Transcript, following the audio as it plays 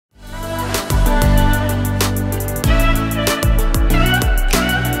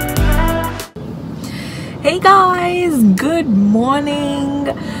guys, good morning.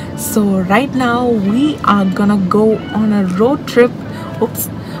 So right now we are gonna go on a road trip.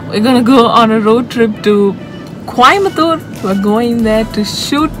 We're gonna go on a road trip to Coimbatore. We're going there to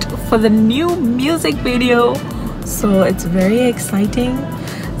shoot for the new music video, so it's very exciting.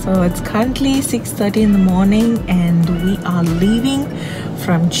 So it's currently 6:30 in the morning and we are leaving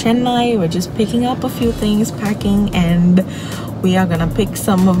from Chennai. We're just picking up a few things, packing, and we are gonna pick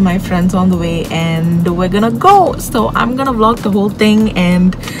some of my friends on the way and we're gonna go. So I'm gonna vlog the whole thing and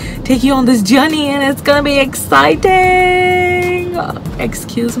take you on this journey, and it's gonna be exciting.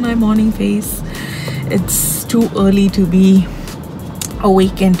 Excuse my morning face. It's too early to be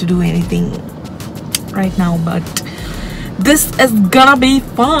awake and to do anything right now, but this is gonna be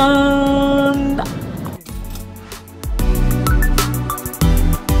fun.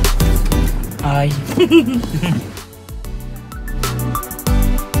 Hi.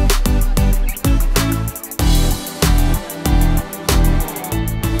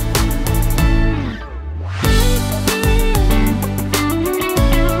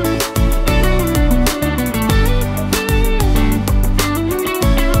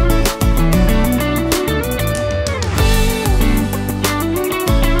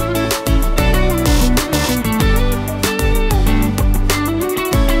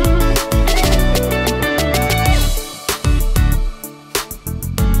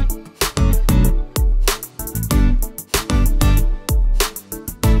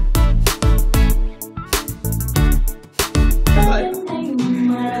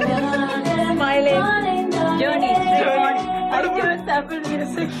 Apple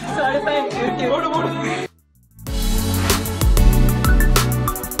Music, Spotify, and YouTube.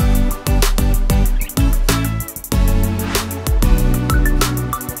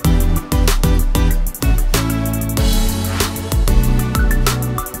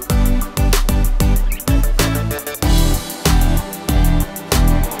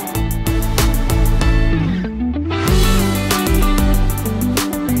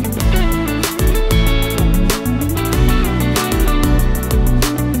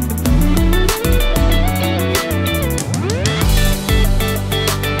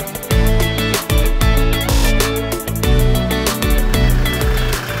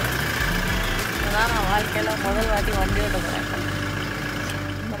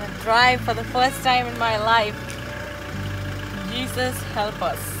 I'm gonna drive for the first time in my life. Jesus help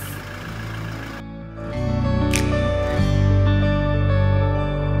us.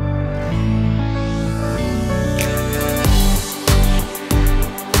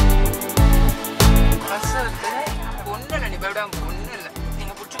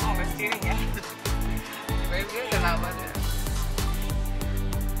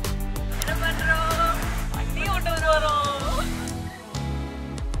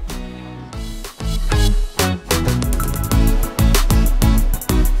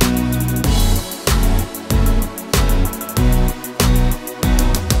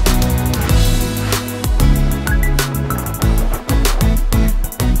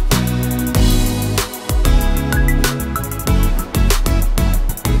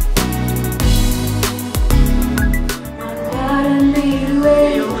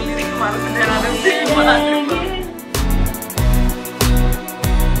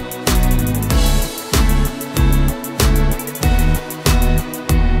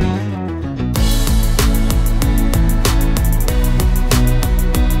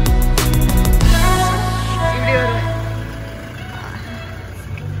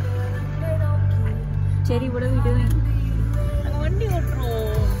 Cherry, what are we doing?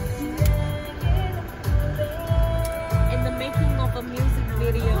 In the making of a music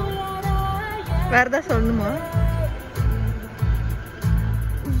video. Where the sonuma?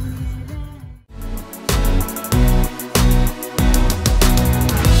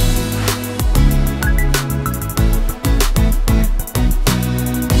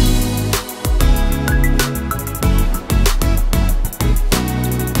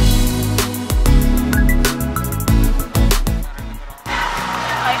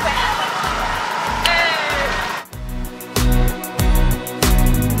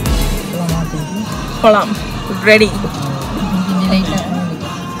 போலாம். Ready.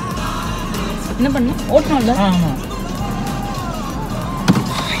 என்ன பண்ணு? ஓட்டணும்ல? ஆமா.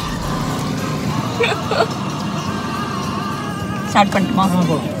 Start பண்ணிட்டுமா?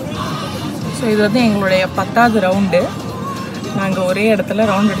 So இது வந்து எங்களுடைய 10வது round. நாங்கள் ஒரே இடத்துல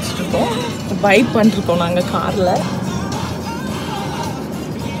ரவுண்ட் அடிச்சுட்டு இருக்கோம். வைப் பண்ணிருக்கோம் நாங்கள் காரில்.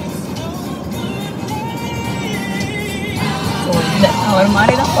 ஸோ இல்லை, அவர்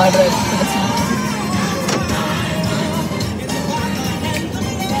மாதிரி தான் பாடுறாரு.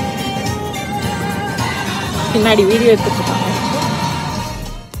 பின்னாடி வீடியோ எடுத்துட்டு இருக்காங்க.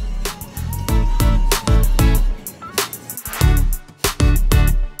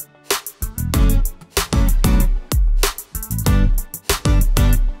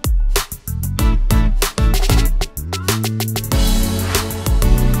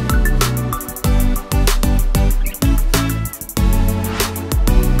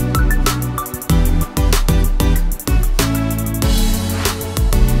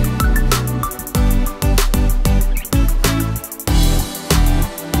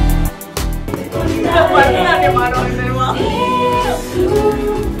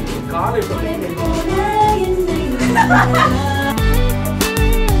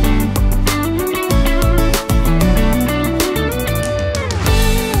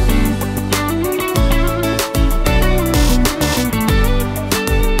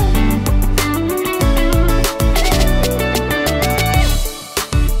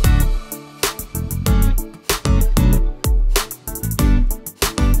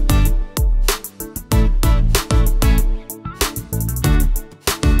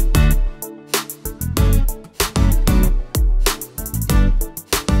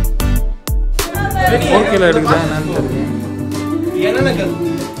 ஓகேல எடுக்குதா என்னன்னு தெரியல.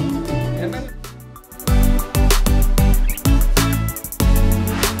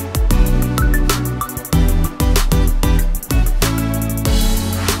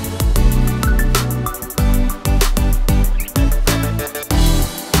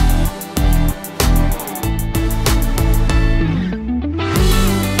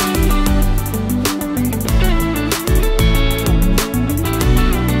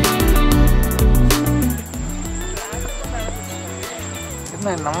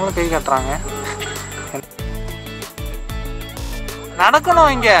 நம்மளும் கை காட்டுறாங்க.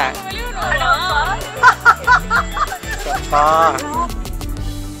 நடக்கணும் இங்க.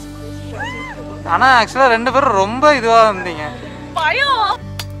 ஆனா ஆக்சுவலா 2 பேரும் ரொம்ப இதுவா இருந்தீங்க.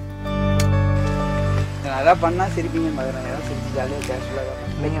 அதான் பண்ணா சிரிப்பீங்க மாதிரி சிரிச்சு ஜாலியாக கேஷுவலாக.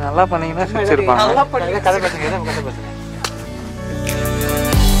 நீங்க நல்லா பண்ணீங்கன்னா சிரிச்சிருப்பாங்க. கதை பேசுங்க, கதை பேசுங்க.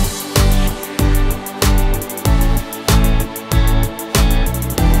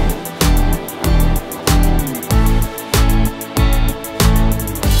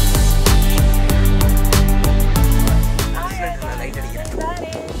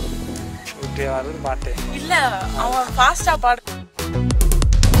 பாட்டு இல்ல அவன் ஃபாஸ்டா பாடு.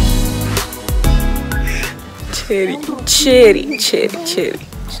 சரி சரி சரி சரி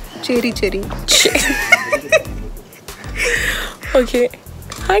சரி சரி. Okay,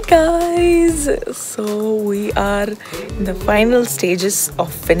 hi guys. So we are in the final stages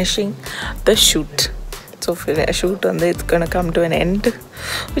of finishing the shoot. So for the shoot and it's gonna come to an end,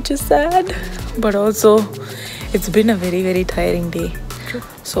 which is sad, but also it's been a very tiring day.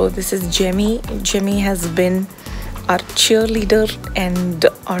 So this is Jemmy. Jemmy has been our cheerleader and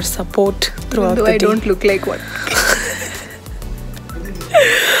our support throughout the day. I don't look like one.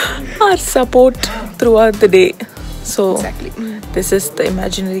 Our support throughout the day. So Exactly. This is the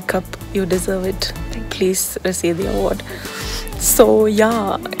imaginary cup. You deserve it. Please receive the award. So yeah,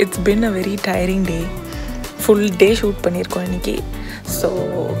 it's been a very tiring day. Full day shoot பண்ணிருக்கோம் இன்னைக்கு. So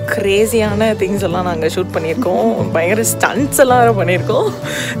க்ரேஸியான things எல்லாம் நாங்கள் shoot பண்ணியிருக்கோம். பயங்கர stunts எல்லாம் பண்ணியிருக்கோம்.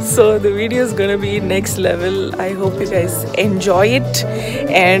 So the videos gonna be next level. I hope you guys enjoy it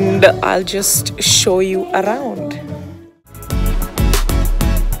and I'll just show you around.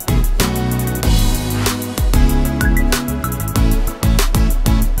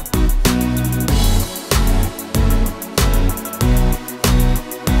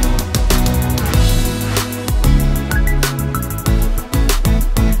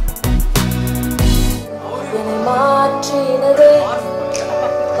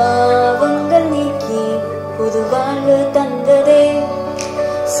 பாவங்கள் நீக்கி புது வாழ்வு தந்ததே,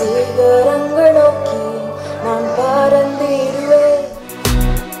 சிகரங்கள் நோக்கி நான் பறந்திடுவேன்.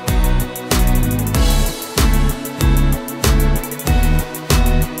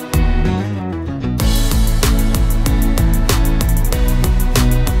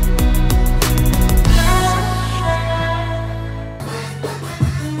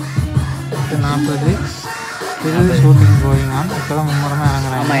 Shooting going on. இப்போதான் மும்முரமாக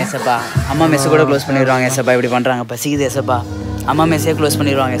இறங்குறாங்க. ஆமாம் எசப்பா, அம்மா மெஸ்ஸு கூட க்ளோஸ் பண்ணிடுவாங்க எசப்பா. இப்படி பண்ணுறாங்க, பசிக்குது எசப்பா. அம்மா மெஸ்ஸே க்ளோஸ்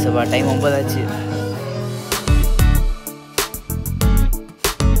பண்ணிடுவாங்க எசப்பா. டைம் 9 ஆச்சு.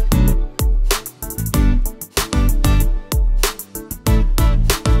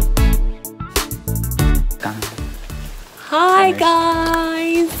 Hi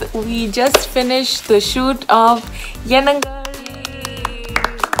guys, we just finished the shoot of Ennangal.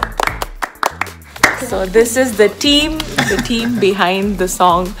 So this is the team behind the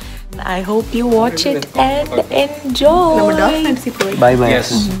song. I hope you watch it and enjoy. Bye bye.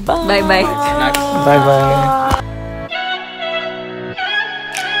 Yes. Bye Bye bye. Bye bye.